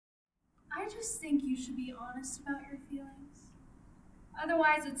just think you should be honest about your feelings.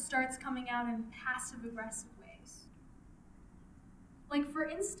 Otherwise, it starts coming out in passive-aggressive ways. Like, for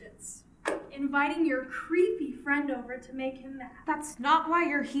instance, inviting your creepy friend over to make him mad. That's not why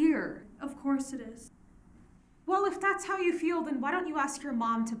you're here. Of course it is. Well, if that's how you feel, then why don't you ask your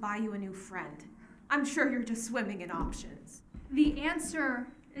mom to buy you a new friend? I'm sure you're just swimming in options. The answer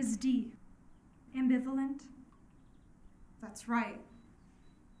is D. Ambivalent. That's right.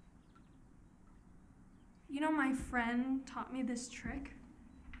 You know, my friend taught me this trick,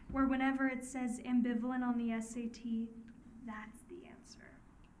 where whenever it says ambivalent on the SAT, that's the answer.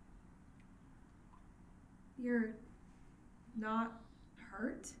 You're not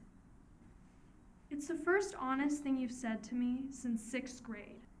hurt? It's the first honest thing you've said to me since 6th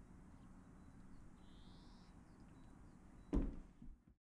grade.